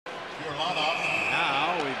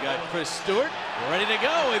Now we've got Chris Stewart ready to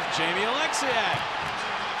go with Jamie Oleksiak.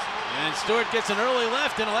 And Stewart gets an early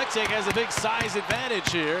left, and Oleksiak has a big size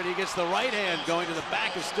advantage here, and he gets the right hand going to the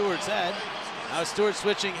back of Stewart's head. Now Stewart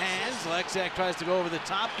switching hands. Oleksiak tries to go over the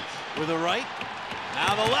top with the right.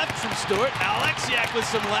 Now the left from Stewart. Now Oleksiak with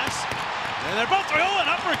some lefts. And they're both through. An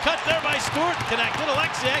uppercut there by Stewart. Connected.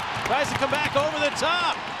 Oleksiak tries to come back over the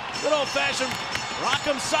top. Good old-fashioned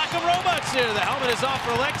rock'em sock'em robots here. The helmet is off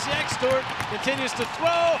for Oleksiak. Stewart continues to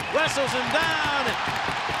throw, wrestles him down.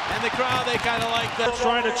 And the crowd, they kind of like that.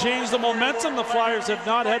 Trying to change the momentum. The Flyers have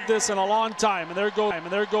not had this in a long time. And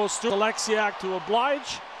there goes Stewart. Oleksiak to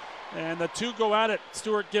oblige. And the two go at it.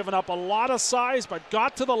 Stewart giving up a lot of size, but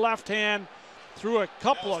got to the left hand. Threw a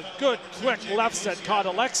couple of good, quick lefts that caught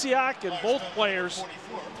Oleksiak, and both players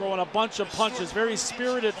throwing a bunch of punches. Very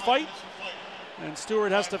spirited fight. And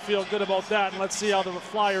Stewart has to feel good about that. And let's see how the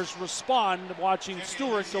Flyers respond watching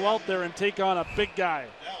Stewart go out there and take on a big guy.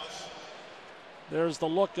 There's the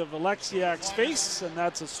look of Oleksiak's face, and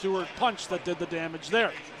that's a Stewart punch that did the damage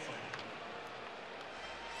there.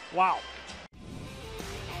 Wow.